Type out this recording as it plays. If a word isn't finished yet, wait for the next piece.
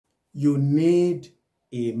you need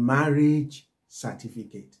a marriage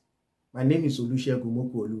certificate. My name is Olusegun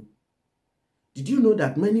Mokuolu. Did you know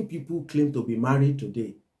that many people claim to be married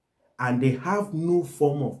today and they have no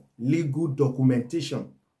form of legal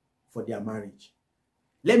documentation for their marriage?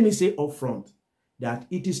 Let me say upfront that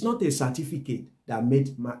it is not a certificate that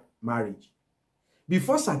made marriage.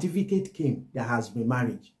 Before certificate came, there has been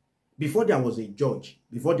marriage. Before there was a judge,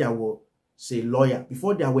 before there was a lawyer,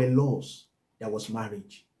 before there were laws, there was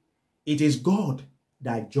marriage. It is God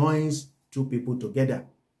that joins two people together.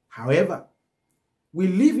 However, we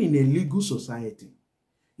live in a legal society.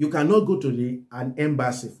 You cannot go to an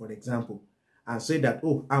embassy, for example, and say that,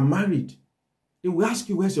 oh, I'm married. They will ask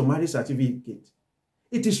you, where's your marriage certificate?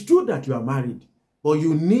 It is true that you are married, but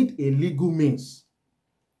you need a legal means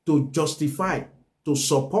to justify, to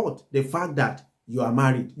support the fact that you are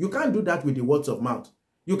married. You can't do that with the words of mouth.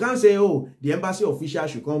 You can't say, oh, the embassy official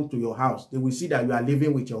should come to your house. They will see that you are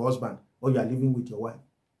living with your husband or you are living with your wife.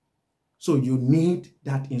 So you need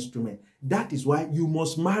that instrument. That is why you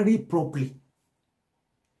must marry properly.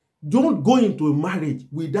 Don't go into a marriage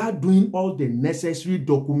without doing all the necessary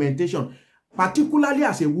documentation. Particularly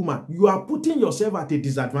as a woman, you are putting yourself at a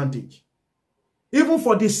disadvantage. Even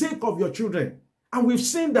for the sake of your children. And we've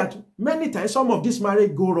seen that many times some of this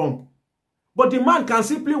marriage go wrong. But the man can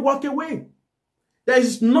simply walk away. There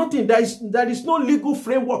is nothing, there is no legal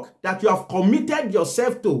framework that you have committed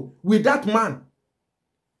yourself to with that man.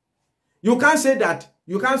 You can't say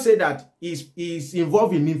that he's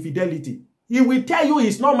involved in infidelity. He will tell you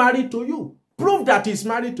he's not married to you. Prove that he's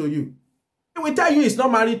married to you. He will tell you he's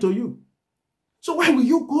not married to you. So why will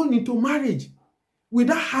you go into marriage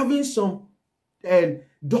without having some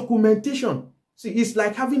documentation? See, it's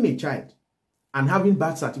like having a child and having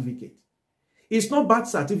birth certificate. It's not birth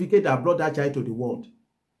certificate that brought that child to the world.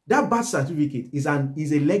 That birth certificate is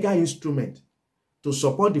a legal instrument to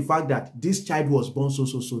support the fact that this child was born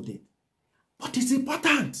so date. But it's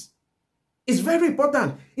important. It's very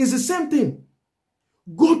important. It's the same thing.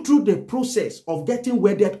 Go through the process of getting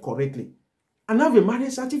wedded correctly and have a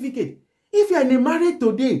marriage certificate. If you're in a marriage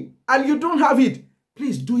today and you don't have it,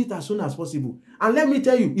 please do it as soon as possible. And let me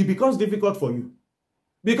tell you, it becomes difficult for you.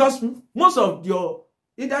 Because most of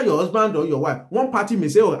either your husband or your wife, one party may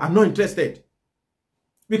say, oh, I'm not interested.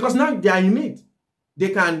 Because now they are in it. They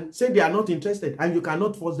can say they are not interested and you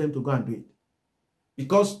cannot force them to go and do it.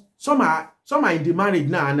 Because some are in the marriage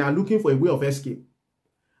now and are looking for a way of escape.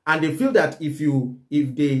 And they feel that if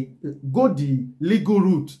they go the legal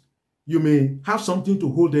route, you may have something to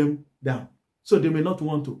hold them down. So they may not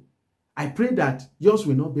want to. I pray that yours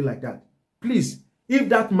will not be like that. Please, if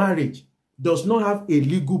that marriage does not have a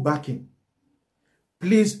legal backing,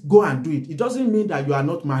 please go and do it. It doesn't mean that you are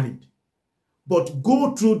not married. But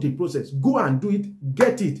go through the process. Go and do it.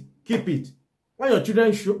 Get it. Keep it. When your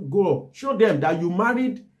children grow up, show them that you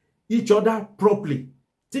married each other properly.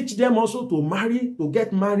 Teach them also to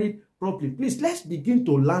get married properly. Please, let's begin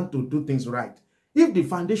to learn to do things right. If the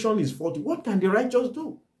foundation is faulty, what can the righteous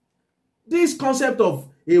do? This concept of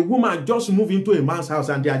a woman just move into a man's house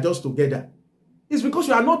and they are just together, it's because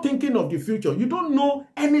you are not thinking of the future. You don't know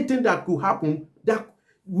anything that could happen that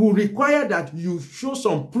will require that you show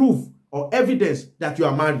some proof or evidence that you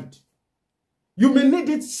are married. You may need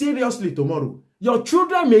it seriously tomorrow. Your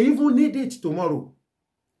children may even need it tomorrow.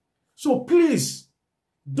 So please,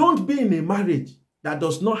 don't be in a marriage that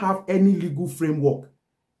does not have any legal framework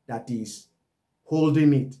that is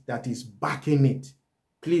holding it, that is backing it.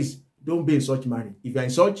 Please, don't be in such marriage. If you are in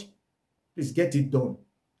such, please get it done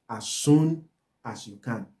as soon as you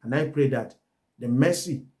can. And I pray that the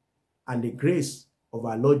mercy and the grace of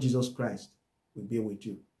our Lord Jesus Christ will be with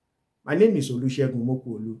you. My name is Olusegun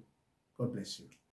Mokuolu. God bless you.